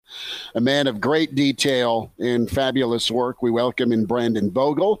a man of great detail and fabulous work. We welcome in Brandon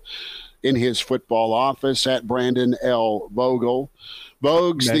Vogel in his football office at Brandon L. Vogel.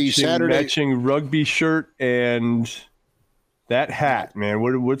 Vogues, the Saturday matching rugby shirt and that hat, man.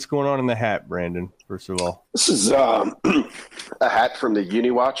 What's going on in the hat, Brandon? First of all, this is a hat from the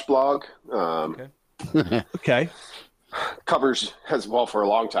UniWatch blog. Okay. Covers for a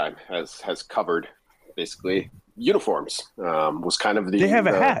long time has covered basically uniforms. Was kind of they have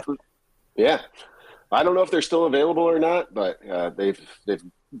a hat. Yeah, I don't know if they're still available or not, but they've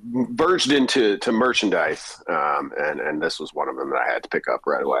verged into merchandise, and this was one of them that I had to pick up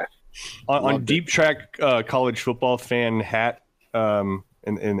right away. On Deep Track college football fan hat,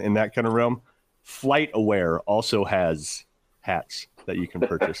 in that kind of realm, Flight Aware also has hats that you can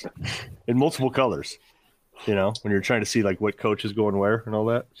purchase in multiple colors. You know, when you're trying to see like what coach is going where and all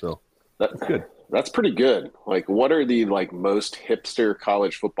that. So that's good. That's pretty good. Like, what are the most hipster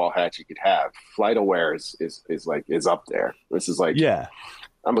college football hats you could have? Flight Aware is up there. This is like, yeah.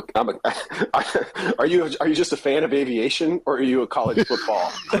 Are you just a fan of aviation, or are you a college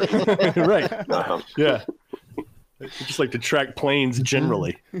football? Right. Yeah. I just like to track planes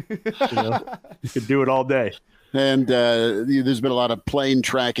generally. You could do it all day. And there's been a lot of plane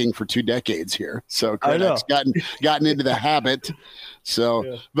tracking for 2 decades here. So Craddock's gotten into the habit. So,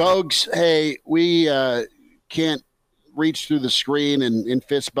 yeah. Vogues, hey, we can't reach through the screen and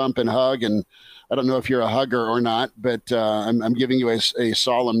fist bump and hug. And I don't know if you're a hugger or not, but I'm giving you a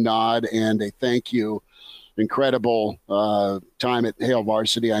solemn nod and a thank you. Incredible time at Hale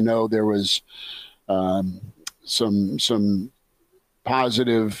Varsity. I know there was some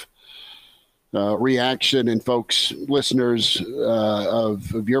positive reaction and folks, listeners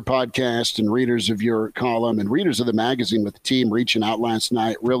of your podcast and readers of your column and readers of the magazine with the team reaching out last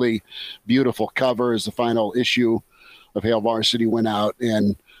night. Really beautiful cover as the final issue of Hale Varsity went out.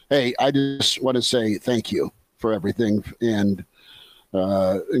 And hey, I just want to say thank you for everything, and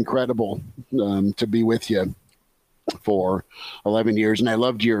incredible to be with you for 11 years. And I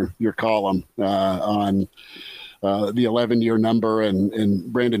loved your column on the 11-year number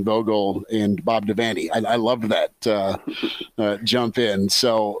and Brandon Vogel and Bob Devaney. I loved that jump in.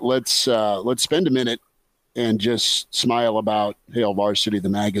 So let's spend a minute and just smile about Hale Varsity, the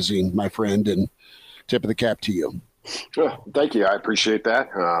magazine, my friend, and tip of the cap to you. Thank you. I appreciate that.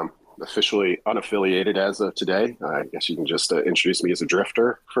 Officially unaffiliated as of today. I guess you can just introduce me as a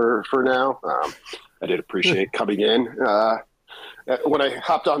drifter for now. I did appreciate coming in. When I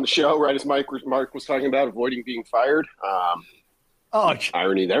hopped on the show, right as Mark was talking about avoiding being fired.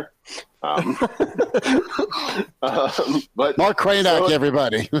 Irony there. But Mark Craddock,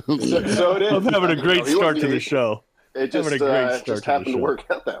 everybody. So it is. I'm having a great start to the show. It just happened to work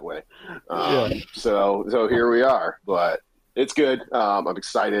out that way. So here we are. But it's good. I'm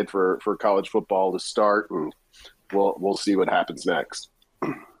excited for college football to start, and we'll see what happens next.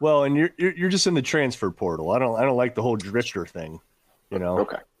 Well, and you're just in the transfer portal. I don't like the whole drifter thing,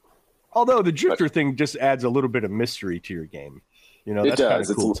 Okay. Although the drifter thing just adds a little bit of mystery to your game. That's kind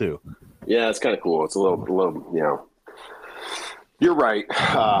of cool too. Yeah, it's kind of cool. It's a little. You're right.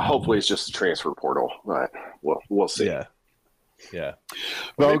 Hopefully, it's just a transfer portal, but we'll see. Yeah. Yeah.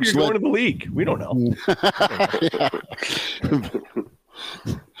 Well, maybe you're going to the league. We don't know.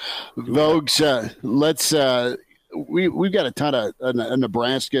 Vogues, let's. We've got a ton of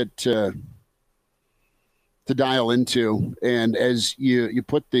Nebraska to dial into, and as you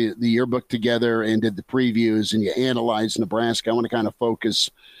put the yearbook together and did the previews and you analyzed Nebraska, I want to kind of focus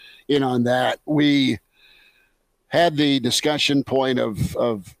in on that. We had the discussion point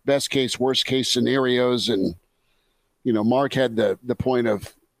of best case, worst case scenarios, and Mark had the point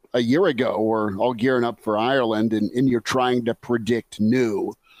of a year ago we're all gearing up for Ireland, and you're trying to predict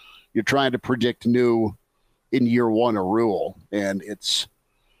new. You're trying to predict new in year one a rule, and it's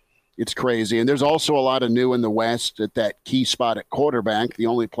crazy. And there's also a lot of new in the West at that key spot at quarterback. The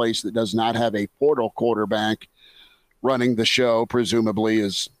only place that does not have a portal quarterback running the show, presumably,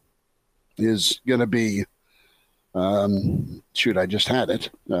 is going to be I just had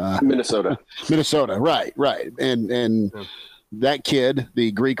it. Minnesota. Minnesota, right. And that kid,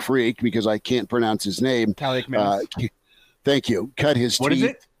 the Greek freak, because I can't pronounce his name. Kaliakmanis. Thank you. Cut his teeth. What is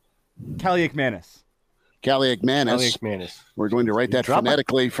it? Kaliakmanis. We're going to write that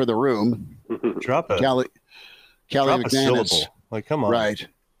phonetically for the room. Drop a syllable. Like, come on. Right.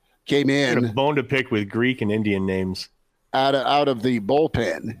 Came in. A bone to pick with Greek and Indian names. Out of the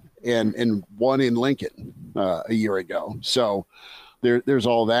bullpen and won in Lincoln a year ago. So there's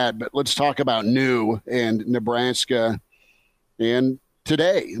all that. But let's talk about new and Nebraska and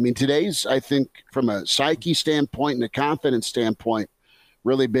today. I mean, today's, I think, from a psyche standpoint and a confidence standpoint,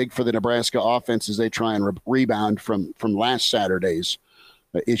 really big for the Nebraska offense as they try and rebound from last Saturday's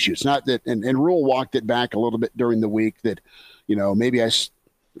issues. Not that, and Rule walked it back a little bit during the week that, maybe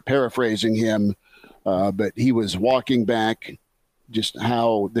paraphrasing him, but he was walking back just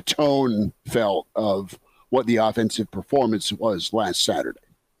how the tone felt of what the offensive performance was last Saturday.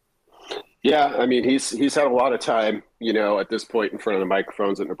 Yeah, I mean, he's had a lot of time, at this point in front of the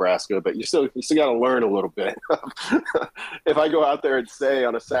microphones at Nebraska, but you still got to learn a little bit. If I go out there and say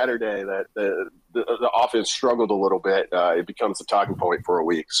on a Saturday that the offense struggled a little bit, it becomes a talking point for a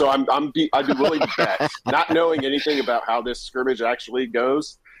week. So I'd be willing to bet, not knowing anything about how this scrimmage actually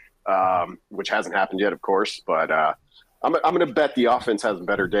goes, which hasn't happened yet, of course, but I'm going to bet the offense has a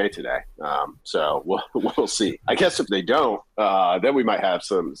better day today. So we'll see. I guess if they don't, then we might have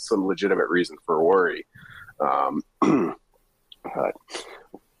some legitimate reason for worry.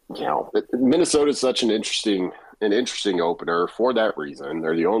 But, Minnesota is such an interesting opener for that reason.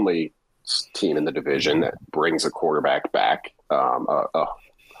 They're the only team in the division that brings a quarterback back, a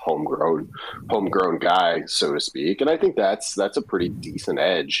homegrown guy, so to speak. And I think that's a pretty decent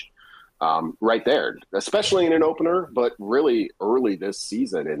edge. Right there, especially in an opener, but really early this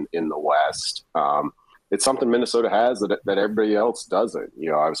season in the West. It's something Minnesota has that everybody else doesn't.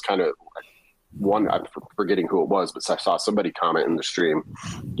 I was kind of I'm forgetting who it was, but I saw somebody comment in the stream,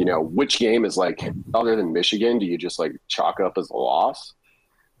 which game is other than Michigan, do you just chalk up as a loss?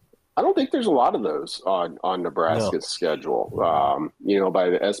 I don't think there's a lot of those on Nebraska's schedule. By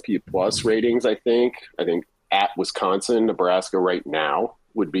the SP Plus ratings, I think at Wisconsin, Nebraska right now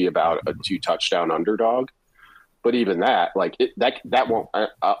would be about a 2-touchdown underdog. But even that, that won't,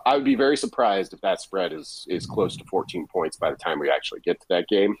 I would be very surprised if that spread is close to 14 points by the time we actually get to that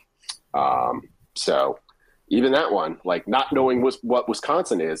game. So even that one, not knowing what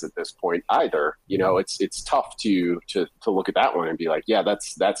Wisconsin is at this point either, it's tough to look at that one and be like, yeah,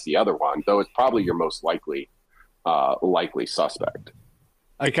 that's the other one, though it's probably your most likely suspect.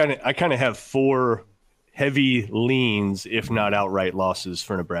 I kind of have 4 heavy leans, if not outright losses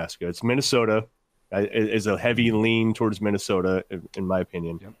for Nebraska. It's Minnesota is a heavy lean towards Minnesota, in my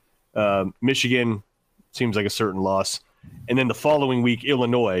opinion. Yep. Michigan seems like a certain loss. And then the following week,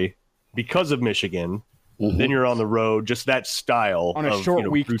 Illinois, because of Michigan, then you're on the road, just that style on a of short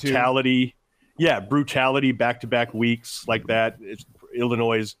week brutality. Too. Yeah, brutality, back-to-back weeks like that.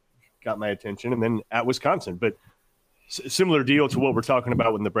 Illinois got my attention, and then at Wisconsin. But similar deal to what we're talking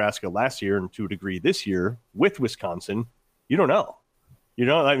about with Nebraska last year, and to a degree this year with Wisconsin. You don't know.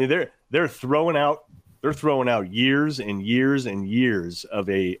 I mean, they're throwing out years and years and years of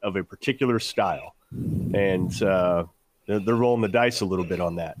a particular style, and they're rolling the dice a little bit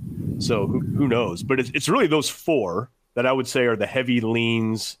on that. So who knows? But it's really those 4 that I would say are the heavy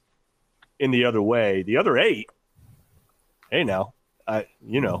leans in the other way. The other 8, hey now,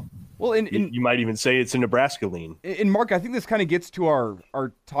 Well, you might even say it's a Nebraska lean. And Mark, I think this kind of gets to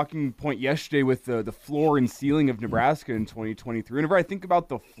our talking point yesterday with the floor and ceiling of Nebraska in 2023. Whenever I think about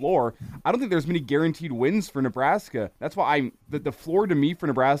the floor, I don't think there's many guaranteed wins for Nebraska. That's why the floor to me for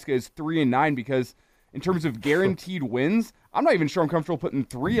Nebraska is 3-9, because in terms of guaranteed wins, I'm not even sure I'm comfortable putting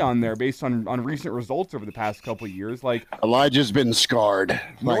 3 on there based on recent results over the past couple of years. Elijah's been scarred,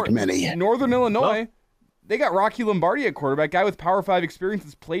 many. Northern Illinois. They got Rocky Lombardi at quarterback, guy with Power 5 experience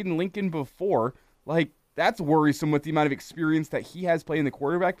that's played in Lincoln before. That's worrisome with the amount of experience that he has playing the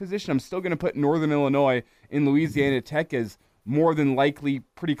quarterback position. I'm still going to put Northern Illinois and Louisiana Tech as more than likely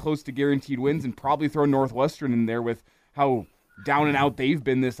pretty close to guaranteed wins, and probably throw Northwestern in there with how down and out they've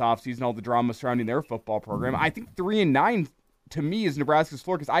been this offseason, all the drama surrounding their football program. I think 3-9 to me is Nebraska's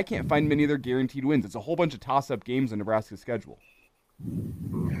floor, because I can't find many other guaranteed wins. It's a whole bunch of toss-up games on Nebraska's schedule.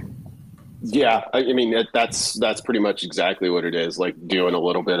 Yeah, I mean, that's pretty much exactly what it is. Doing a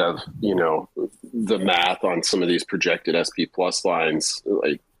little bit of, the math on some of these projected SP Plus lines,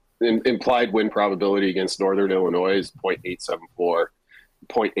 implied win probability against Northern Illinois is 0.874,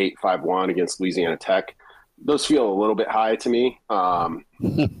 0.851 against Louisiana Tech. Those feel a little bit high to me. Both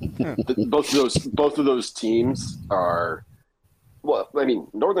of those teams are, well, I mean,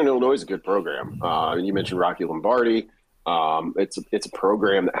 Northern Illinois is a good program. You mentioned Rocky Lombardi. It's a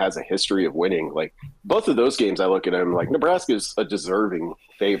program that has a history of winning. Both of those games, I look at them Nebraska's a deserving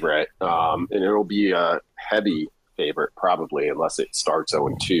favorite, and it'll be a heavy favorite probably, unless it starts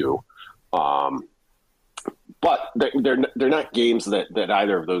 0-2. But they're not games that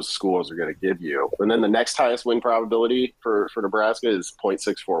either of those schools are going to give you. And then the next highest win probability for Nebraska is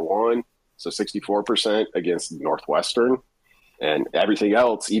 0.641, so 64% against Northwestern. And everything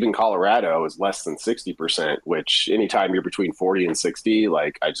else, even Colorado, is less than 60%, which anytime you're between 40 and 60,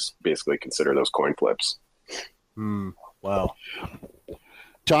 I just basically consider those coin flips. Wow.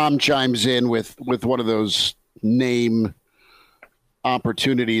 Tom chimes in with one of those name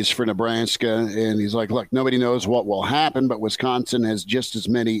opportunities for Nebraska, and he's like, look, nobody knows what will happen, but Wisconsin has just as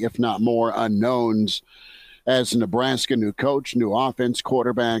many, if not more, unknowns as Nebraska. New coach, new offense,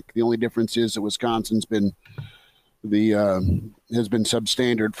 quarterback. The only difference is that Wisconsin's been has been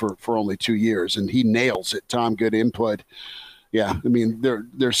substandard for only 2 years, and he nails it. Tom, good input. Yeah, I mean, their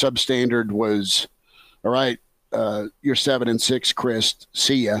substandard was, all right, you're 7-6, Chris.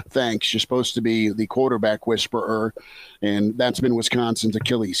 See ya. Thanks. You're supposed to be the quarterback whisperer, and that's been Wisconsin's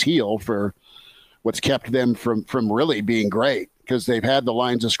Achilles heel for what's kept them from really being great, because they've had the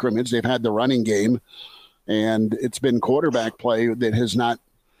lines of scrimmage, they've had the running game, and it's been quarterback play that has not.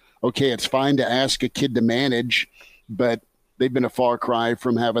 Okay, it's fine to ask a kid to manage, but they've been a far cry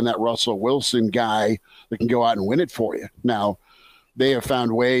from having that Russell Wilson guy that can go out and win it for you. Now, they have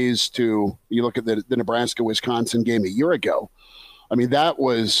found ways to, you look at the Nebraska-Wisconsin game a year ago. I mean, that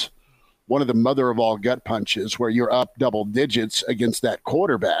was one of the mother of all gut punches where you're up double digits against that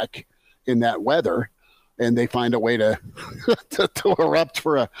quarterback in that weather, and they find a way to erupt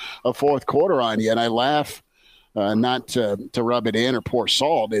for a fourth quarter on you. And I laugh, not to rub it in or pour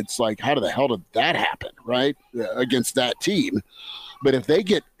salt. It's like, how the hell did that happen, right, against that team? But if they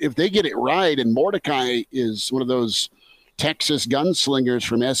get it right, and Mordecai is one of those Texas gunslingers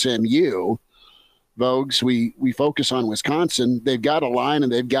from SMU, Vogues, we focus on Wisconsin. They've got a line,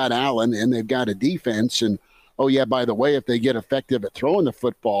 and they've got Allen, and they've got a defense. And, oh, yeah, by the way, if they get effective at throwing the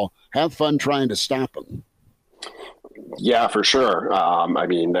football, have fun trying to stop them. Yeah, for sure. I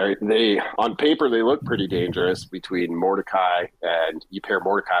mean, they on paper, they look pretty dangerous between Mordecai, and you pair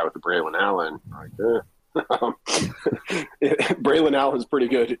Mordecai with the Braylon Allen. Braylon Allen's pretty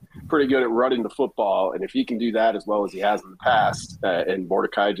good at running the football, and if he can do that as well as he has in the past, and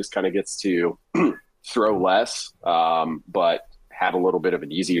Mordecai just kind of gets to throw less, but have a little bit of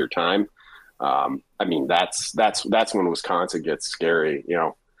an easier time. I mean, that's when Wisconsin gets scary. You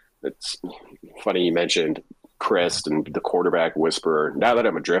know, it's funny you mentioned Chris and the quarterback whisperer. Now that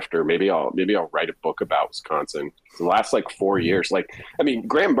I'm a drifter, maybe I'll write a book about Wisconsin. The last 4 years, I mean,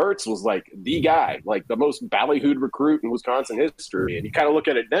 Graham Mertz was the guy, the most ballyhooed recruit in Wisconsin history. And you kind of look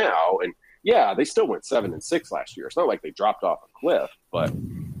at it now, and yeah, they still went 7-6 last year. It's not like they dropped off a cliff, but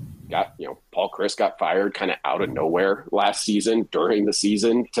Paul Chryst got fired kind of out of nowhere last season during the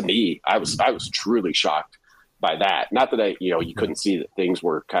season. To me, I was truly shocked by that. Not that you couldn't see that things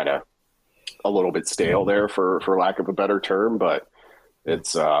were kind of a little bit stale there, for lack of a better term, but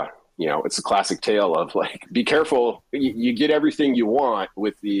it's it's a classic tale of be careful. You get everything you want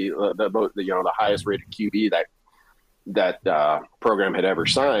with the highest rated QB that program had ever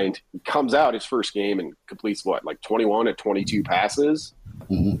signed. He comes out his first game and completes 21 of 22 passes,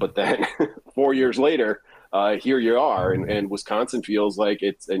 but then 4 years later, here you are, and Wisconsin feels like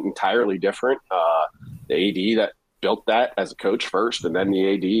it's entirely different. The AD that built that as a coach first, and then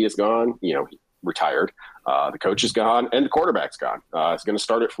the AD is gone. He retired. The coach is gone, and the quarterback's gone. It's going to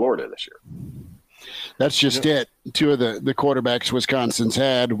start at Florida this year. That's just it. Two of the quarterbacks Wisconsin's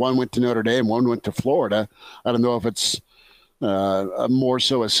had, one went to Notre Dame, one went to Florida. I don't know if it's more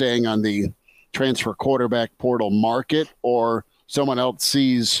so a saying on the transfer quarterback portal market, or someone else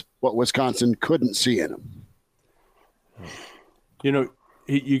sees what Wisconsin couldn't see in him.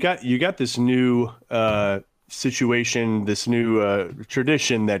 You got this new situation, this new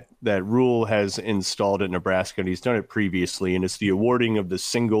tradition that Rule has installed at Nebraska, and he's done it previously, and it's the awarding of the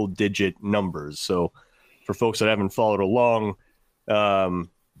single-digit numbers. So for folks that haven't followed along,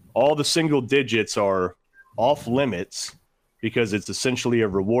 all the single digits are off limits because it's essentially a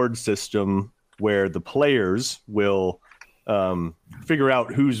reward system where the players will figure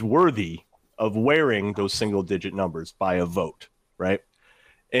out who's worthy of wearing those single-digit numbers by a vote, right?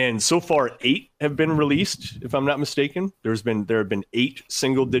 And so far, 8 have been released, if I'm not mistaken. There have been 8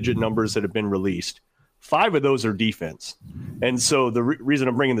 single-digit numbers that have been released. 5 of those are defense. And so the reason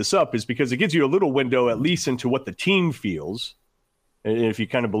I'm bringing this up is because it gives you a little window at least into what the team feels. And if you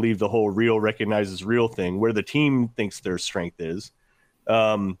kind of believe the whole real recognizes real thing, where the team thinks their strength is.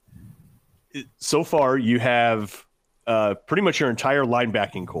 So far, you have pretty much your entire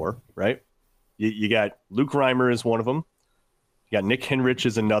linebacking core, right? You got Luke Reimer is one of them. You got Nick Henrich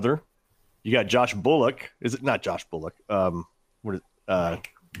is another. You got Josh Bullock. Is it not Josh Bullock? John.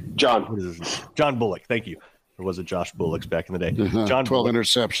 What is this? John Bullock. Thank you. Or was it Josh Bullock's back in the day? John 12 Bullock.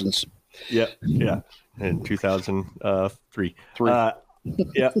 Interceptions. Yeah. In 2003.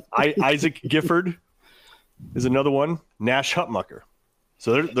 Isaac Gifford is another one. Nash Hutmucker.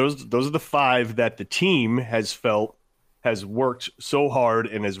 So those are the 5 that the team has felt has worked so hard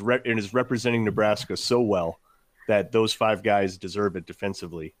and is representing Nebraska so well. that those 5 guys deserve it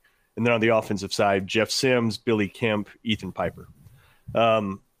defensively. And then on the offensive side, Jeff Sims, Billy Kemp, Ethan Piper.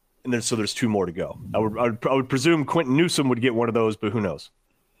 And then so there's 2 more to go. I would presume Quentin Newsome would get one of those, but who knows?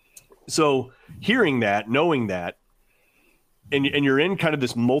 So hearing that, knowing that, and you're in kind of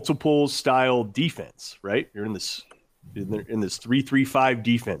this multiple style defense, right? You're in this 3-3-5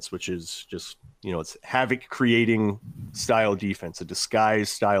 defense, which is just, it's havoc creating style defense, a disguise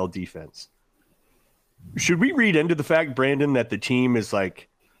style defense. Should we read into the fact, Brandon, that the team is like,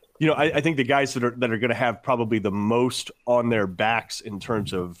 I think the guys that are going to have probably the most on their backs in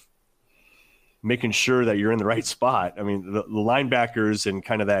terms of making sure that you're in the right spot. I mean, the linebackers and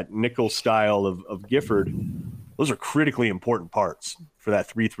kind of that nickel style of Gifford, those are critically important parts for that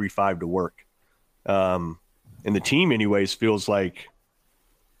 3-3-5 to work. And the team anyways feels like,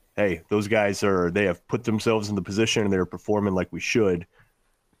 hey, those guys they have put themselves in the position and they're performing like we should.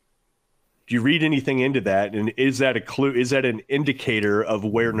 Do you read anything into that? And is that a clue? Is that an indicator of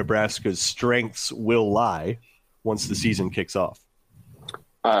where Nebraska's strengths will lie once the season kicks off?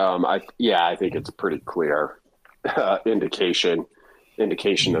 I think it's a pretty clear indication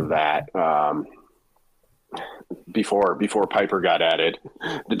of that. Before Piper got added,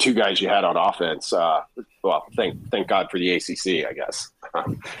 the 2 guys you had on offense, thank God for the ACC, I guess.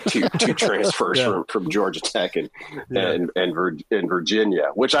 2 transfers from Georgia Tech and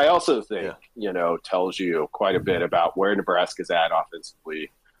Virginia, which I also think tells you quite a bit about where Nebraska's at offensively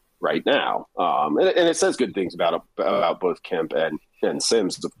right now. And it says good things about both Kemp and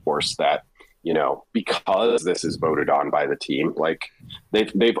Sims, of course, that because this is voted on by the team, like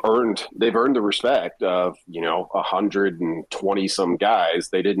they've earned the respect of 120 some guys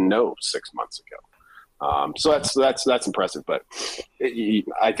they didn't know 6 months ago. So that's impressive. But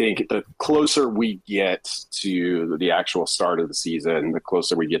I think the closer we get to the actual start of the season, the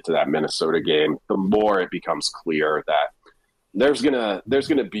closer we get to that Minnesota game, the more it becomes clear that there's gonna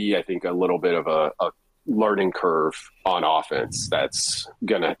be, I think, a little bit of a learning curve on offense that's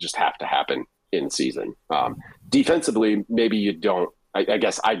gonna just have to happen in season. Defensively, maybe you don't. I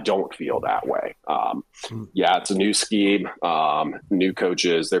guess I don't feel that way. It's a new scheme, new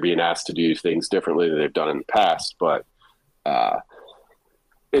coaches. They're being asked to do things differently than they've done in the past, but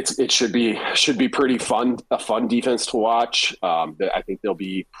it should be pretty fun. A fun defense to watch. I think they'll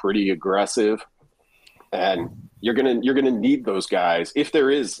be pretty aggressive, and you're gonna need those guys. If there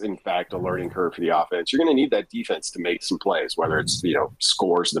is, in fact, a learning curve for the offense, you're gonna need that defense to make some plays, whether it's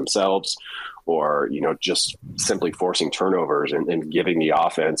scores themselves or just simply forcing turnovers and giving the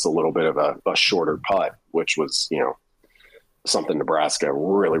offense a little bit of a shorter putt, which was something Nebraska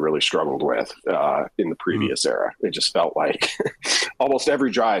really, really struggled with in the previous era. It just felt like almost every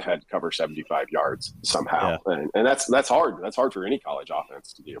drive had to cover 75 yards somehow. Yeah. And that's hard. That's hard for any college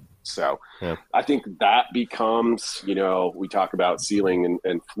offense to do. So I think that becomes, we talk about ceiling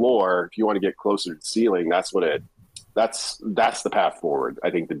and floor. If you want to get closer to the ceiling, that's the path forward.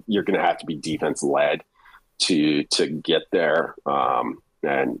 I think that you're going to have to be defense led to get there.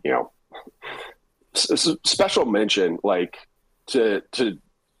 And, special mention, like, to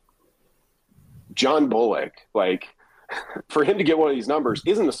John Bullock, like, for him to get one of these numbers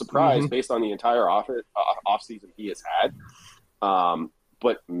isn't a surprise based on the entire offseason he has had.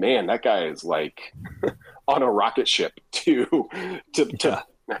 But man, that guy is like on a rocket ship to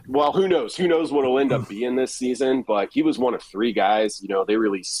well, who knows what will end up being this season, but he was one of 3 guys, they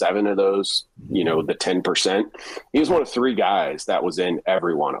released 7 of those, the 10%. He was one of 3 guys that was in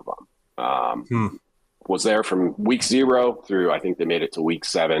every one of them. Was there from week 0 through, I think they made it to week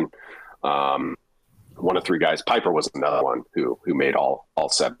 7. One of 3 guys. Piper was another one who made all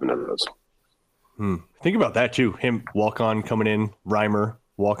 7 of those. Think about that too. Him walk-on coming in, Reimer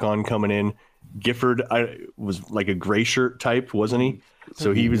walk-on coming in. Gifford was like a gray shirt type, wasn't he?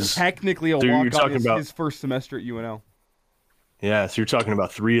 So he was technically a walk-on his first semester at UNL. Yeah, so you're talking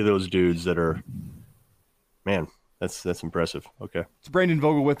about 3 of those dudes that are, man, that's impressive. Okay. It's Brandon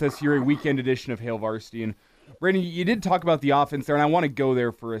Vogel with us here, a weekend edition of Hail Varsity. And Brandon, you did talk about the offense there, and I want to go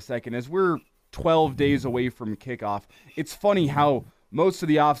there for a second. As we're 12 days away from kickoff, it's funny how most of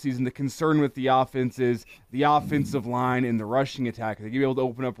the offseason, the concern with the offense is the offensive line and the rushing attack. They'll be able to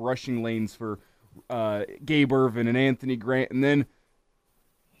open up rushing lanes for Gabe Irvin and Anthony Grant. And then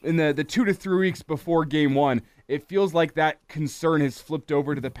in the 2 to 3 weeks before game 1, it feels like that concern has flipped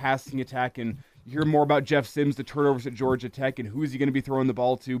over to the passing attack, and you hear more about Jeff Sims, the turnovers at Georgia Tech, and who's he going to be throwing the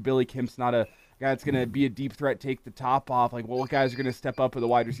ball to. Billy Kemp's not a guy that's going to be a deep threat, take the top off. Like, well, what guys are going to step up at the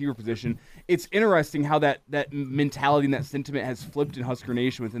wide receiver position? It's interesting how that mentality and that sentiment has flipped in Husker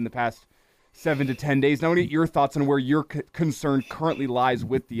Nation within the past 7 to 10 days. Now, I want to get your thoughts on where your concern currently lies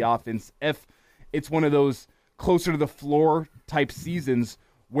with the offense. If it's one of those closer to the floor type seasons.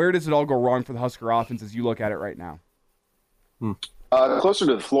 Where does it all go wrong for the Husker offense as you look at it right now? Closer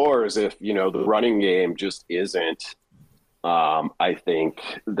to the floor is if, the running game just isn't, I think,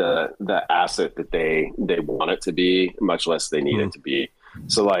 the asset that they want it to be, much less they need it to be.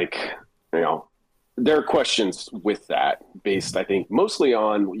 So, there are questions with that based, I think, mostly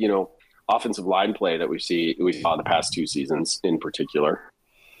on, offensive line play that we saw the past 2 seasons in particular.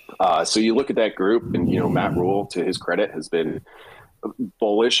 So you look at that group and, Matt Rule, to his credit, has been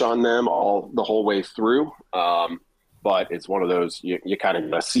bullish on them the whole way through. But it's one of those, you kind of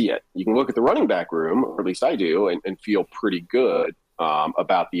gotta see it. You can look at the running back room, or at least I do, and feel pretty good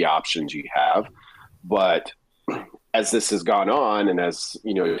about the options you have. But as this has gone on, and as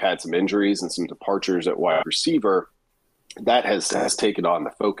you've had some injuries and some departures at wide receiver, that has taken on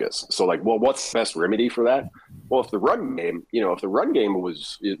the focus. So what's the best remedy for that? Well, if the run game,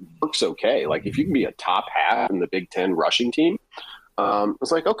 it works okay. Like if you can be a top half in the Big Ten rushing team,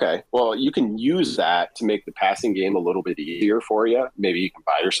 it's okay, well, you can use that to make the passing game a little bit easier for you. Maybe you can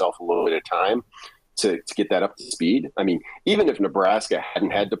buy yourself a little bit of time to get that up to speed. I mean, even if Nebraska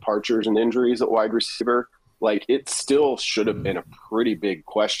hadn't had departures and injuries at wide receiver, it still should have been a pretty big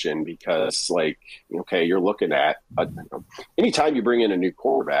question because, you're looking at anytime you bring in a new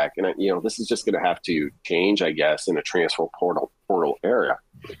quarterback, and this is just going to have to change, I guess, in a transfer portal area.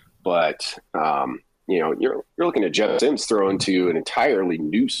 But you're looking at Jeff Sims throwing to an entirely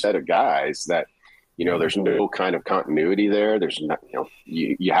new set of guys that, there's no kind of continuity there. There's not,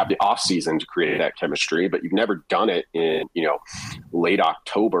 you have the off season to create that chemistry, but you've never done it in, late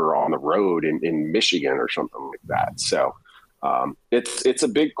October on the road in Michigan or something like that. So it's a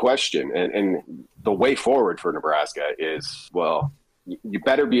big question. And the way forward for Nebraska is, well, you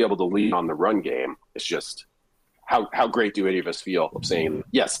better be able to lead on the run game. It's just how great do any of us feel of saying,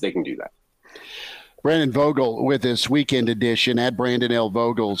 yes, they can do that. Brandon Vogel with this weekend edition at Brandon L.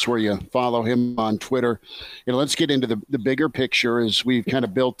 Vogels, where you follow him on Twitter. Let's get into the bigger picture as we've kind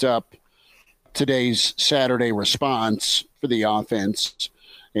of built up today's Saturday response for the offense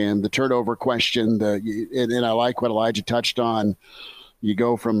and the turnover question. And I like what Elijah touched on. You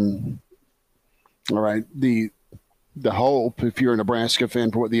go from, all right, the hope, if you're a Nebraska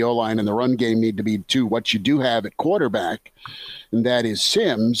fan, for what the O-line and the run game need to be, to what you do have at quarterback, and that is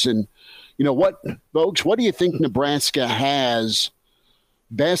Sims. And folks, what do you think Nebraska has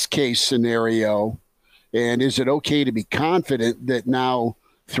best case scenario? And is it okay to be confident that now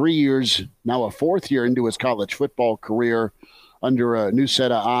 3 years, now a 4th year into his college football career, under a new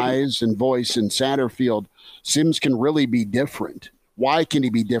set of eyes and voice in Satterfield, Sims can really be different? Why can he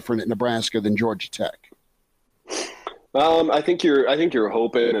be different at Nebraska than Georgia Tech? I think you're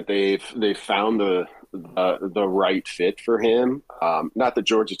hoping that they've found the right fit for him. Not that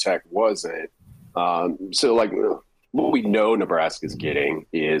Georgia Tech wasn't. What we know Nebraska's getting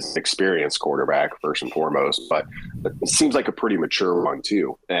is experienced quarterback first and foremost, but it seems like a pretty mature one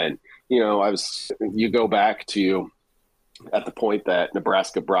too. And, you go back to at the point that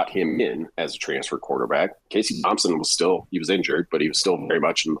Nebraska brought him in as a transfer quarterback. Casey Thompson was injured, but he was still very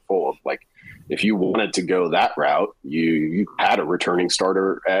much in the fold. If you wanted to go that route, you had a returning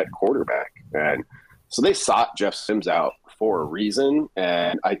starter at quarterback. And so they sought Jeff Sims out for a reason.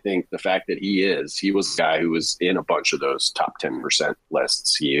 And I think the fact that he was a guy who was in a bunch of those top 10%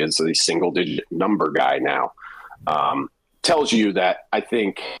 lists. He is a single digit number guy now. Tells you that I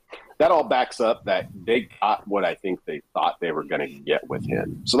think that all backs up that they got what I think they thought they were going to get with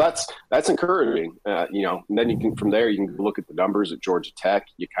him. So that's encouraging. And then from there, you can look at the numbers at Georgia Tech.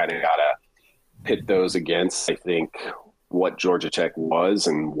 You kind of got to pit those against, I think, what Georgia Tech was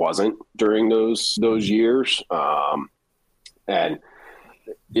and wasn't during those years. And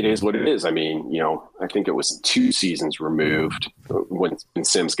it is what it is. I mean, I think it was 2 seasons removed when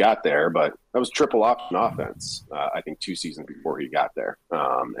Sims got there, but that was triple option offense. I think 2 seasons before he got there.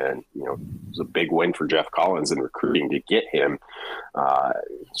 And it was a big win for Jeff Collins in recruiting to get him.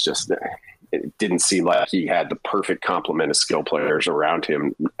 It's just, it didn't seem like he had the perfect complement of skill players around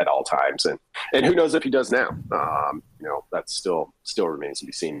him at all times. And who knows if he does now? That still remains to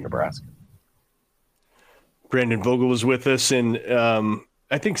be seen in Nebraska. Brandon Vogel was with us, and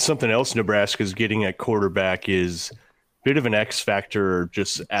I think something else Nebraska's getting at quarterback is a bit of an X factor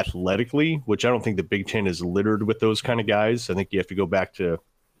just athletically, which I don't think the Big Ten is littered with those kind of guys. I think you have to go back to,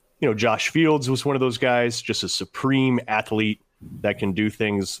 Josh Fields was one of those guys, just a supreme athlete that can do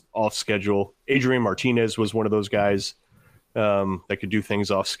things off schedule. Adrian Martinez was one of those guys that could do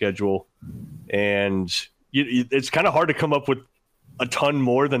things off schedule. And it's kind of hard to come up with a ton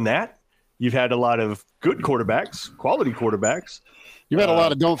more than that. You've had a lot of good quarterbacks, quality quarterbacks, You've had a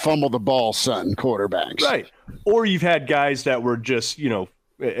lot of don't fumble the ball, son, quarterbacks. Right. Or you've had guys that were just,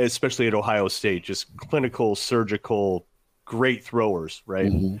 especially at Ohio State, just clinical, surgical, great throwers,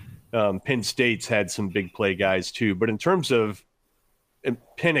 right? Mm-hmm. Penn State's had some big play guys too. But in terms of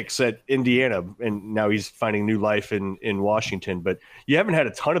Penix at Indiana, and now he's finding new life in Washington, but you haven't had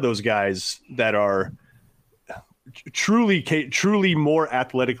a ton of those guys that are truly more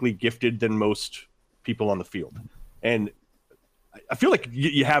athletically gifted than most people on the field. And I feel like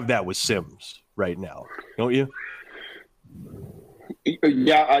you have that with Sims right now, don't you?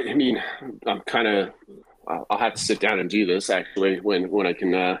 Yeah, I mean, I'll have to sit down and do this actually when I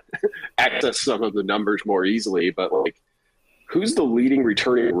can access some of the numbers more easily. But who's the leading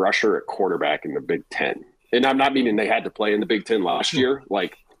returning rusher at quarterback in the Big Ten? And I'm not meaning they had to play in the Big Ten last year,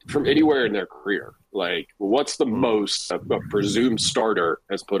 from anywhere in their career. What's the most a presumed starter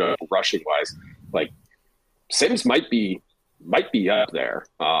has put up rushing wise? Sims might be up there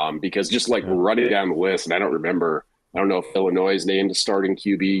because just running down the list, and I don't know if Illinois is named a starting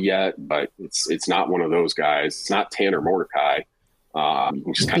QB yet, but it's not one of those guys. It's not Tanner Mordecai. You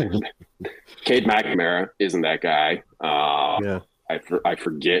can just Cade McNamara isn't that guy. I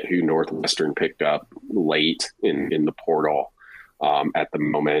forget who Northwestern picked up late in the portal at the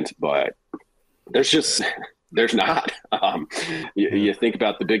moment, but there's not. You think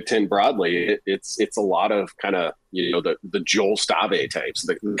about the Big Ten broadly, it's a lot of kind of, the Joel Stave types,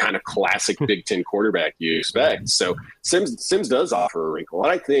 the kind of classic Big Ten quarterback you expect. So Sims does offer a wrinkle.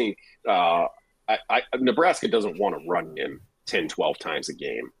 And I think Nebraska doesn't want to run him 10, 12 times a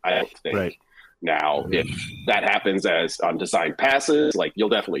game, I don't think. Right. Now, if that happens as on designed passes, you'll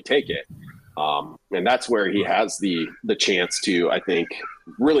definitely take it. And that's where he has the chance to, I think,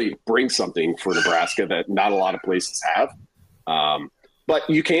 really bring something for Nebraska that not a lot of places have. But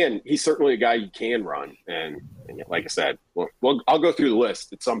he's certainly a guy you can run. And like I said, well, I'll go through the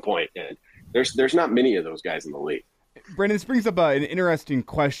list at some point, and there's not many of those guys in the league. Brandon, this brings up an interesting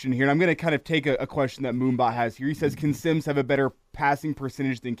question here, and I'm going to kind of take a question that Moonbot has here. He says, can Sims have a better passing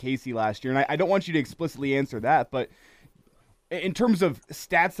percentage than Casey last year? And I don't want you to explicitly answer that, but in terms of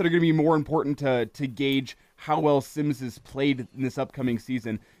stats that are going to be more important to gauge how well Sims has played in this upcoming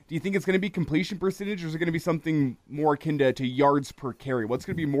season, do you think it's going to be completion percentage, or is it going to be something more akin to yards per carry? What's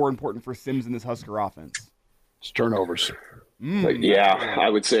going to be more important for Sims in this Husker offense? It's turnovers. Yeah, I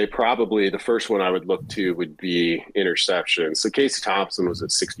would say probably the first one I would look to would be interceptions. So Casey Thompson was at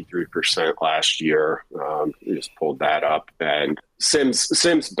 63% last year. We just pulled that up. And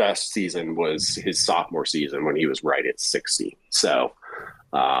Sims' best season was his sophomore season when he was right at 60. So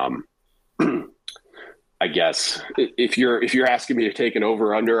I guess if you're asking me to take an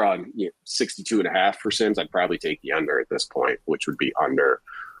over-under on 62.5 for Sims, I'd probably take the under at this point, which would be under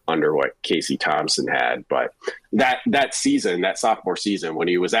what Casey Thompson had. But that season, that sophomore season, when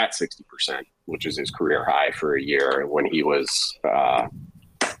he was at 60%, which is his career high for a year, when he was,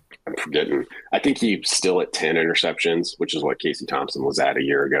 I'm forgetting, I think he's still at 10 interceptions, which is what Casey Thompson was at a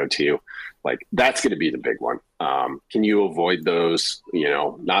year ago too. That's going to be the big one. Can you avoid those?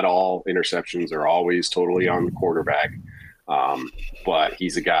 Not all interceptions are always totally on the quarterback. But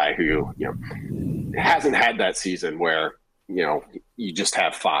he's a guy who, hasn't had that season where, you just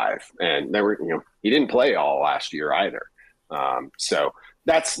have 5, and he didn't play all last year either. So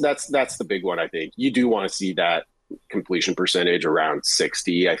that's the big one. I think you do want to see that completion percentage around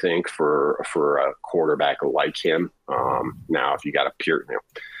 60, I think, for a quarterback like him. Now, if you got a pure,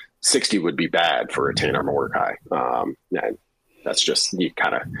 60 would be bad for a Tanner Mordecai. And that's just, you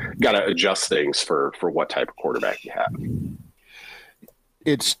kind of got to adjust things for what type of quarterback you have.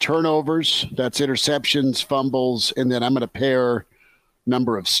 It's turnovers, that's interceptions, fumbles, and then I'm going to pair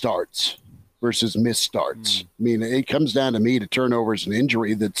number of starts versus missed starts. I mean, it comes down to me to turnovers and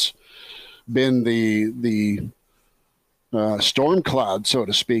injury that's been the storm cloud, so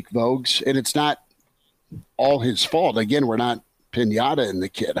to speak, Vogues, and it's not all his fault. Again, we're not pinata in the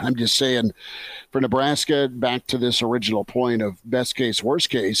kid. I'm just saying for Nebraska, back to this original point of best case,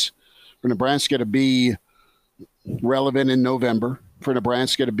 worst case, for Nebraska to be relevant in November, for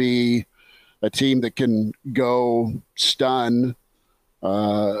Nebraska to be a team that can go stun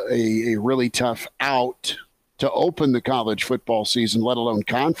a really tough out to open the college football season, let alone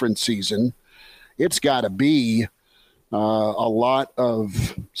conference season, it's got to be a lot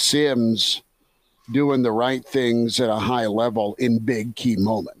of Sims doing the right things at a high level in big key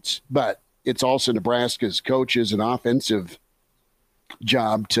moments. But it's also Nebraska's coaches and offensive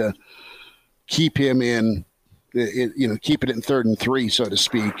job to keep him in, keep it in 3rd and 3, so to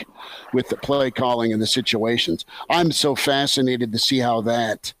speak, with the play calling and the situations. I'm so fascinated to see how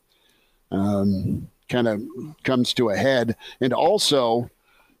that kind of comes to a head, and also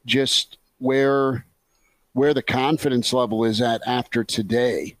just where the confidence level is at after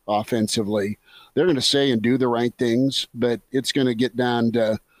today offensively. They're going to say and do the right things, but it's going to get down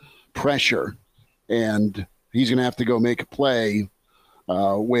to pressure, and he's going to have to go make a play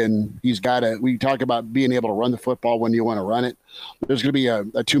when he's got to. We talk about being able to run the football when you want to run it. There's going to be a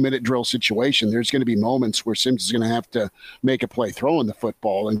 2-minute drill situation. There's going to be moments where Sims is going to have to make a play throwing the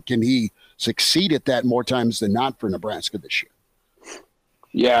football, and can he succeed at that more times than not for Nebraska this year?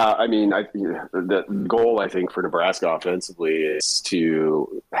 Yeah, I mean, the goal, I think, for Nebraska offensively is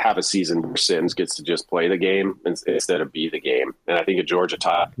to have a season where Sims gets to just play the game instead of be the game. And I think at Georgia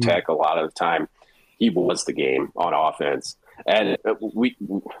Tech, a lot of the time, he was the game on offense. And we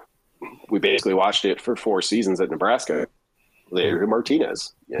basically watched it for 4 seasons at Nebraska. Later,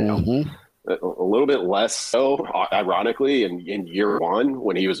 Martinez, a little bit less so, ironically, in year one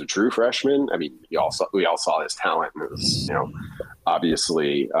when he was a true freshman. I mean, we all saw his talent, and it was,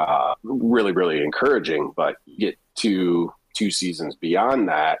 obviously really, really encouraging. But you get two seasons beyond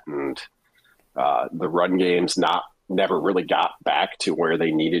that, and the run game's never really got back to where they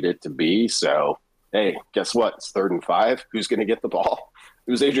needed it to be. So, hey, guess what? It's 3rd and 5. Who's going to get the ball?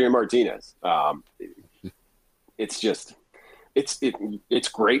 It was Adrian Martinez. It's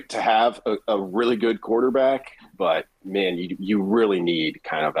great to have a really good quarterback, but man, you really need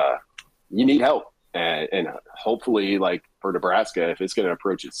you need help, and hopefully, like for Nebraska, if it's going to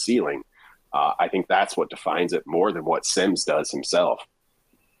approach its ceiling, I think that's what defines it more than what Sims does himself.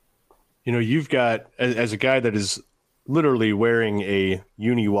 You've got, as a guy that is literally wearing a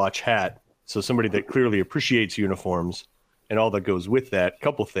Uni-Watch hat, so somebody that clearly appreciates uniforms and all that goes with that,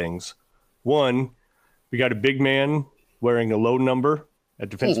 couple things. One, we got a big man wearing a low number at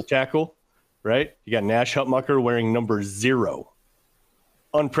defensive tackle, right? You got Nash Hutmacher wearing number 0.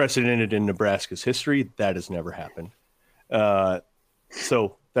 Unprecedented in Nebraska's history. That has never happened.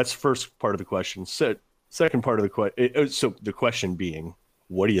 So that's the first part of the question. Second part of the question, so the question being,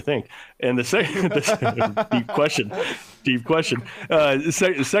 what do you think? And the second deep question.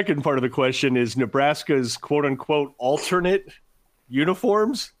 The second part of the question is Nebraska's quote unquote alternate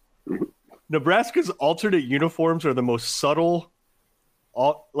uniforms. Nebraska's alternate uniforms are the most subtle.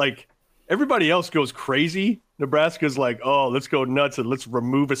 Like everybody else goes crazy. Nebraska's like, oh, let's go nuts and let's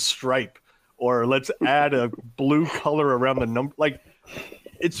remove a stripe, or let's add a blue color around the number. Like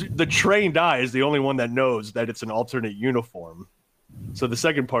it's the trained eye is the only one that knows that it's an alternate uniform. So the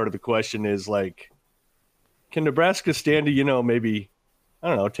second part of the question is like, can Nebraska stand to, maybe, I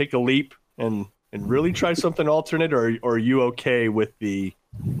don't know, take a leap and really try something alternate, or are you okay with the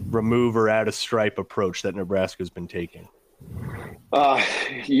remove or add a stripe approach that Nebraska's been taking?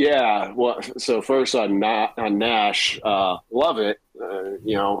 Yeah. Well, so first on Nash, love it.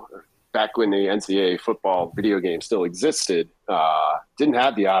 Back when the NCAA football video game still existed, didn't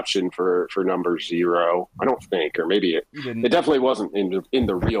have the option for number 0, I don't think, or maybe it definitely wasn't in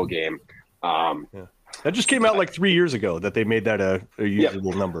the real game. Yeah. That just came out like 3 years ago that they made that a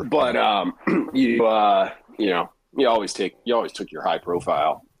usable number. But you always took your high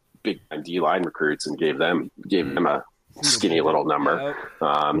profile big time D-line recruits and gave them a skinny little number.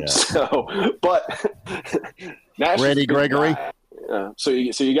 So, but Randy Gregory. So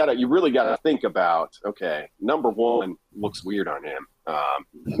you really gotta think about, okay, number 1 looks weird on him.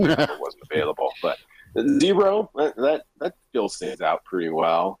 Number wasn't available, but 0 that still stands out pretty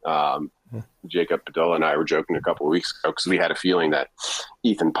well. Jacob Padilla and I were joking a couple of weeks ago because we had a feeling that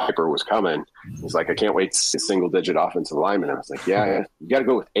Ethan Piper was coming. He's like, I can't wait to see a single-digit offensive lineman. I was like, yeah, you got to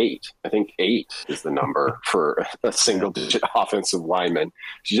go with 8. I think 8 is the number for a single-digit offensive lineman.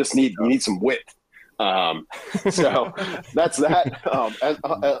 You need some width. So that's that.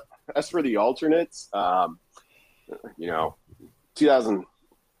 As for the alternates,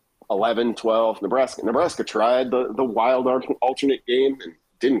 2011, 12, Nebraska tried the wild alternate game and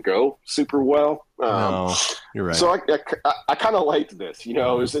didn't go super well. No, you're right. So I kind of liked this. It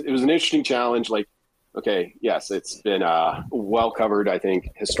was an interesting challenge. Like, okay, yes, it's been well covered. I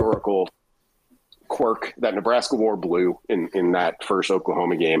think historical quirk that Nebraska wore blue in that first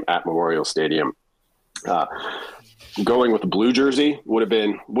Oklahoma game at Memorial Stadium. Going with the blue jersey would have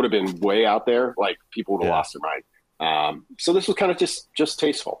been way out there. Like people would have lost their mind. So this was kind of just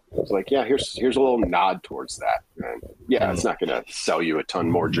tasteful. It was like, yeah, here's a little nod towards that. And it's not going to sell you a ton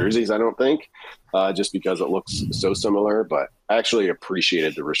more jerseys, I don't think, just because it looks so similar. But I actually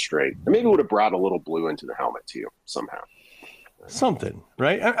appreciated the restraint. And maybe would have brought a little blue into the helmet too somehow. Something,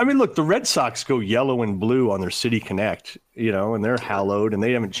 right? I mean, look, the Red Sox go yellow and blue on their City Connect, and they're hallowed, and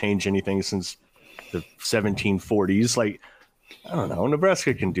they haven't changed anything since the 1740s. Like, I don't know.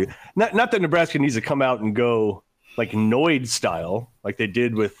 Nebraska can do not that Nebraska needs to come out and go like Noid style, like they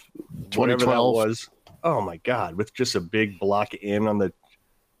did with whatever that was. Oh my God, with just a big block in on the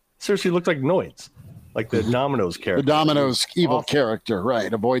seriously looked like Noids, like the Domino's character. The Domino's evil character,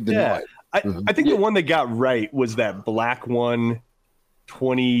 right? Avoid the Noid. I think the one they got right was that black one,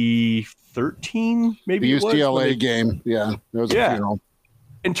 2013, maybe the UCLA game. Yeah, that was a funeral.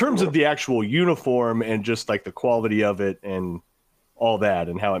 In terms of the actual uniform and just like the quality of it and all that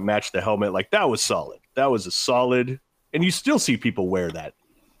and how it matched the helmet, like that was solid. That was a solid, and you still see people wear that.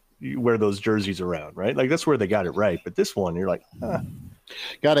 You wear those jerseys around, right? Like that's where they got it right. But this one, you're like,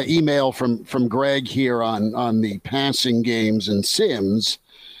 Got an email from Greg here on the passing games and Sims,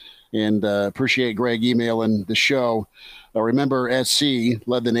 and appreciate Greg emailing the show. Remember, SC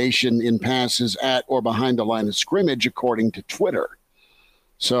led the nation in passes at or behind the line of scrimmage, according to Twitter.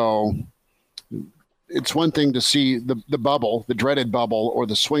 So it's one thing to see the bubble, the dreaded bubble, or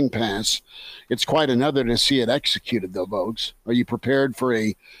the swing pass. It's quite another to see it executed, though, Vogues. Are you prepared for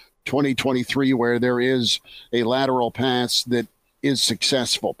a 2023 where there is a lateral pass that is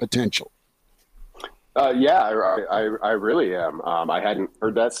successful potential? Yeah, I really am. I hadn't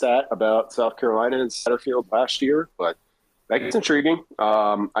heard that stat about South Carolina and Satterfield last year, but that's intriguing.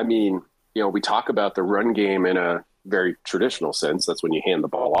 I mean, we talk about the run game in a very traditional sense. That's when you hand the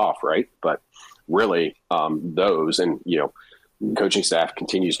ball off, right? But really, those and, coaching staff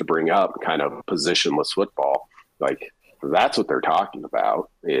continues to bring up kind of positionless football. Like that's what they're talking about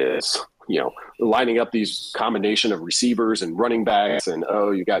is, lining up these combination of receivers and running backs. And,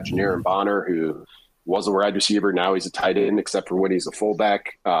 you got Janiran Bonner, who was a wide receiver. Now he's a tight end, except for when he's a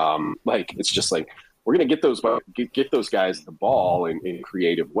fullback. It's just like, we're going to get those guys the ball in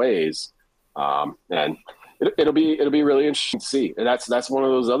creative ways. And it'll be really interesting to see. And that's one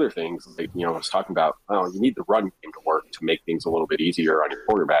of those other things. Like, I was talking about, you need the run game to work to make things a little bit easier on your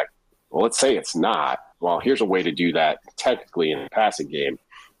quarterback. Well, let's say it's not. Well, here's a way to do that technically in a passing game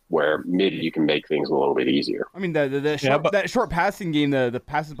where maybe you can make things a little bit easier. I mean, that short passing game, the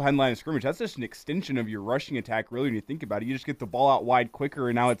passes behind the line of scrimmage, that's just an extension of your rushing attack, really, when you think about it. You just get the ball out wide quicker,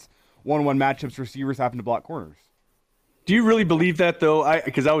 and now it's one-on-one matchups, receivers having to block corners. Do you really believe that, though?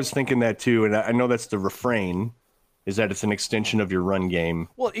 Because I was thinking that, too, and I know that's the refrain, is that it's an extension of your run game.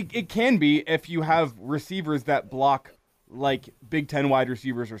 Well, it can be if you have receivers that block like Big Ten wide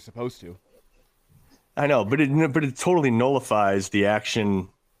receivers are supposed to. I know, but it totally nullifies the action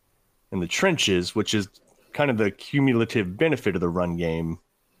in the trenches, which is kind of the cumulative benefit of the run game,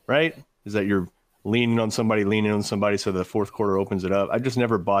 right? Is that you're leaning on somebody so the fourth quarter opens it up. I just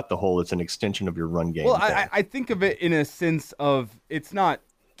never bought the whole it's an extension of your run game. Well, I think of it in a sense of it's not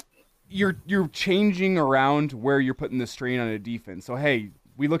you're changing around where you're putting the strain on a defense. So, hey,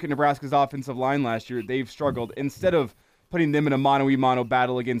 we look at Nebraska's offensive line last year. They've struggled. Instead of putting them in a mano-a-mano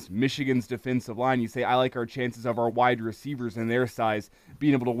battle against Michigan's defensive line, you say, I like our chances of our wide receivers and their size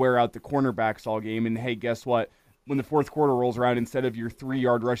being able to wear out the cornerbacks all game. And, hey, guess what? When the fourth quarter rolls around, instead of your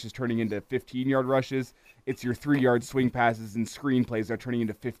 3-yard rushes turning into 15-yard rushes, it's your 3-yard swing passes and screen plays that are turning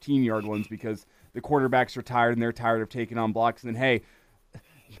into 15-yard ones because the quarterbacks are tired and they're tired of taking on blocks. And then, hey,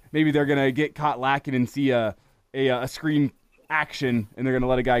 maybe they're going to get caught lacking and see a screen action, and they're going to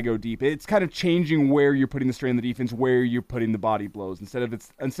let a guy go deep. It's kind of changing where you're putting the strain on the defense, where you're putting the body blows. Instead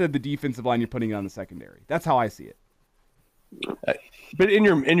of the defensive line, you're putting it on the secondary. That's how I see it. But in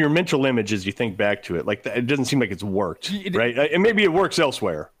your mental image, as you think back to it, like it doesn't seem like it's worked, right? And maybe it works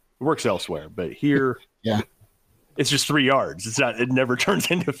elsewhere. But here, yeah, it's just 3 yards. It's not. It never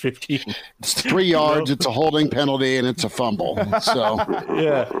turns into 15. It's 3 yards. It's a holding penalty, and it's a fumble. So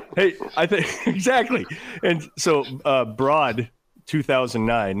yeah. Hey, I think exactly. And so Broad,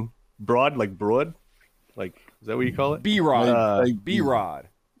 2009. Broad, like broad, like is that what you call it? B-Rod. B-Rod.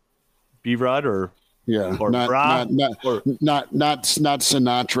 B-Rod or. Yeah, or not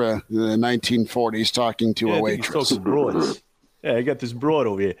Sinatra in the 1940s talking to a waitress. Yeah, I got this broad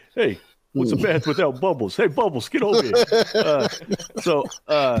over here. Hey, what's a bath without Bubbles? Hey, Bubbles, get over here.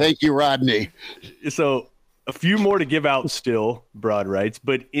 Thank you, Rodney. So a few more to give out still, Broad writes,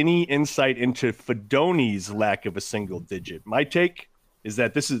 but any insight into Fedoni's lack of a single digit? My take is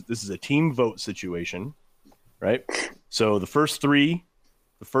that this is a team vote situation, right? So the first three,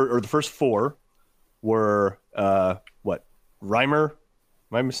 the first four were what? Reimer?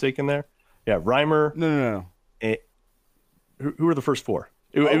 Am I mistaken there? Yeah, Reimer. No. Who were the first four?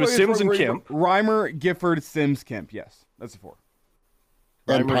 It was Sims and Kemp. Reimer, Gifford, Sims, Kemp. Yes, that's the four.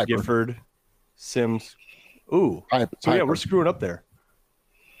 Reimer, Gifford, Sims. Ooh. So yeah, we're screwing up there.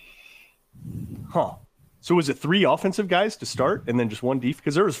 Huh. So was it 3 offensive guys to start and then just 1 def?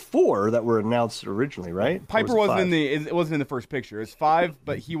 Because there was 4 that were announced originally, right? Piper wasn't it wasn't in the first picture. It's 5,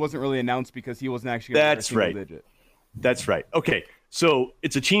 but he wasn't really announced because he wasn't actually going to That's right. Digit. That's right. Okay, so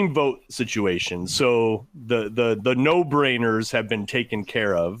it's a team vote situation. So the no-brainers have been taken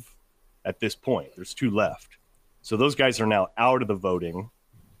care of at this point. There's 2 left. So those guys are now out of the voting.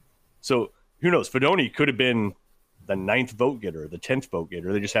 So who knows? Fedoni could have been the 9th vote getter, the 10th vote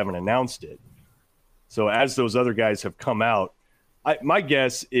getter. They just haven't announced it. So as those other guys have come out, my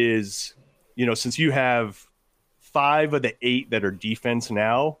guess is, since you have 5 of the 8 that are defense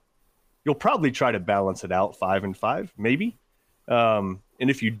now, you'll probably try to balance it out 5 and 5, maybe. And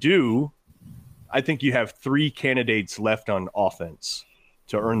if you do, I think you have 3 candidates left on offense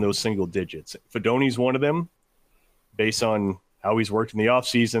to earn those single digits. Fedoni's one of them, based on how he's worked in the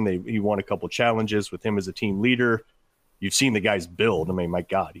offseason. He won a couple challenges with him as a team leader. You've seen the guys build. I mean, my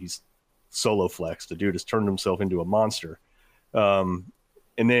God, he's solo flex. The dude has turned himself into a monster. And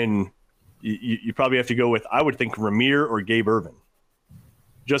then you probably have to go with, I would think, Ramir or Gabe Ervin,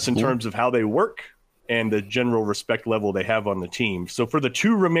 just in terms of how they work and the general respect level they have on the team. So for the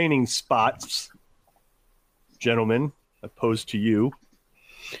 2 remaining spots, gentlemen, opposed to you,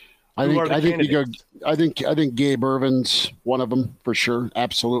 I think Gabe Ervin's one of them for sure.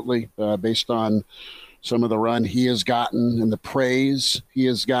 Absolutely. Based on some of the run he has gotten and the praise he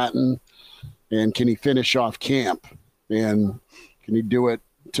has gotten. And can he finish off camp? And can he do it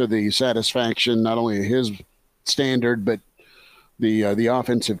to the satisfaction, not only his standard, but the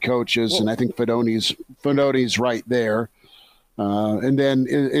offensive coaches? And I think Fedoni's right there. And then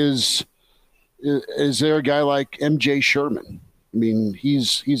is there a guy like MJ Sherman? I mean,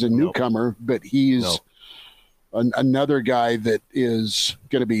 he's a newcomer, but he's another guy that is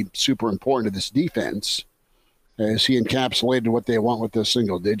going to be super important to this defense. As he encapsulated what they want with those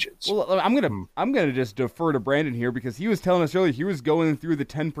single digits. Well, I'm gonna just defer to Brandon here because he was telling us earlier he was going through the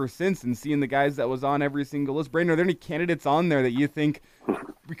 10% and seeing the guys that was on every single list. Brandon, are there any candidates on there that you think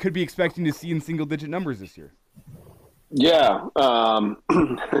we could be expecting to see in single digit numbers this year? Yeah, I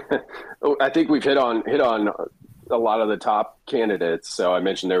think we've hit on a lot of the top candidates. So I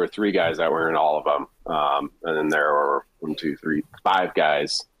mentioned there were 3 guys that were in all of them, and then there were 5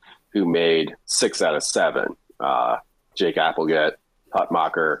 guys who made 6 out of 7. Jake Applegate,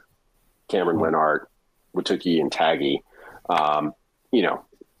 Hutmacher, Cameron Linhart, Watuki, and Taggy.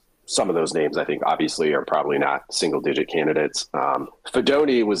 Some of those names I think obviously are probably not single-digit candidates.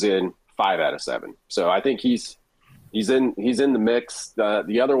 Fedoni was in 5 out of 7, so I think he's in the mix.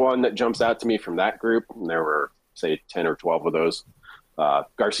 The other one that jumps out to me from that group, and there were say 10 or 12 of those,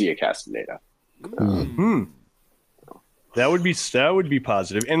 Garcia Castaneda. That would be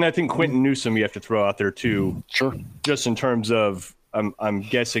positive. And I think Quentin Newsom you have to throw out there too. Sure. Just in terms of I'm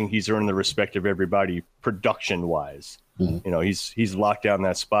guessing he's earned the respect of everybody production wise. Mm-hmm. He's locked down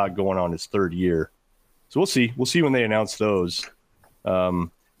that spot going on his 3rd year. So we'll see. We'll see when they announce those.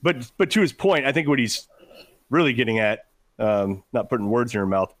 But to his point, I think what he's really getting at, not putting words in your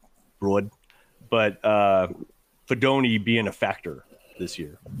mouth, Broad, but Fedoni being a factor this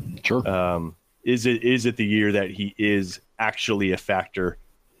year. Sure. Is it the year that he is actually a factor?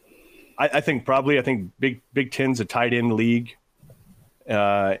 I think Big Ten's a tight end league,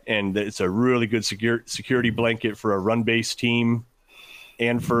 and it's a really good security blanket for a run-based team,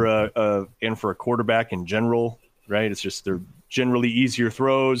 and for a quarterback in general. Right? It's just they're generally easier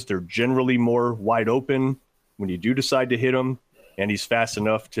throws. They're generally more wide open when you do decide to hit them, and he's fast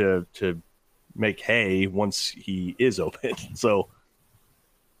enough to make hay once he is open. So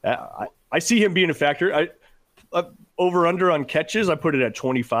I see him being a factor. Over under on catches, I put it at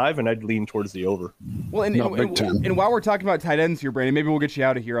 25, and I'd lean towards the over. Well, and while we're talking about tight ends here, Brandon, maybe we'll get you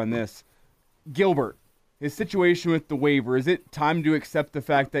out of here on this. Gilbert, his situation with the waiver, is it time to accept the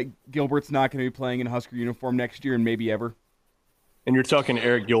fact that Gilbert's not going to be playing in a Husker uniform next year and maybe ever? And you're talking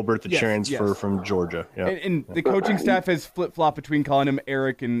Eric Gilbert, the transfer from Georgia. Yeah. And the coaching staff has flip-flopped between calling him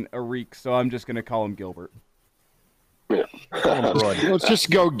Eric and Arik, so I'm just going to call him Gilbert. Yeah. Let's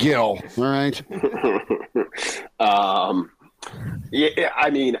just go Gil. All right. Yeah, I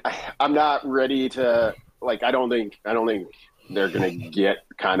mean, I'm not ready to I don't think they're going to get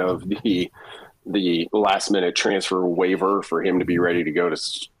kind of the last minute transfer waiver for him to be ready to go to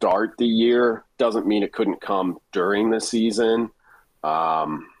start the year. Doesn't mean it couldn't come during the season.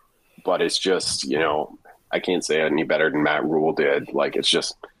 But it's just, I can't say it any better than Matt Rule did.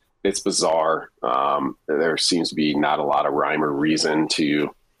 It's bizarre. There seems to be not a lot of rhyme or reason to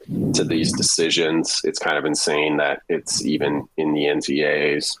these decisions. It's kind of insane that it's even in the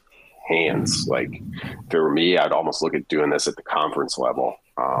NCAA's hands. If it were me, I'd almost look at doing this at the conference level.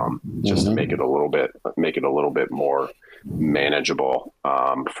 just to make it a little bit more manageable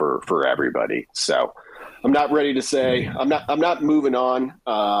for everybody. So I'm not ready to say I'm not moving on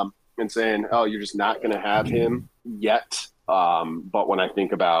and saying, oh, you're just not going to have him yet. But when I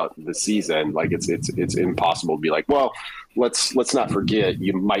think about the season, like it's impossible to be like, well, let's not forget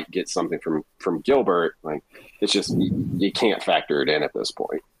you might get something from Gilbert. Like it's just you can't factor it in at this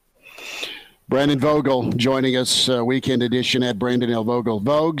point. Brandon Vogel joining us, weekend edition at Brandon L. Vogel.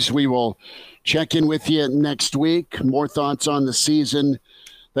 Vogues, we will check in with you next week. More thoughts on the season.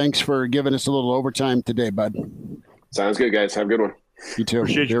 Thanks for giving us a little overtime today, bud. Sounds good, guys. Have a good one. You too.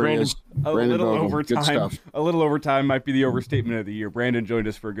 Appreciate you, Brandon. A Brandon little Vogel. overtime. Good stuff. A little overtime might be the overstatement of the year. Brandon joined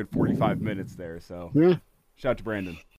us for a good 45 minutes there. So Yeah. shout out to Brandon.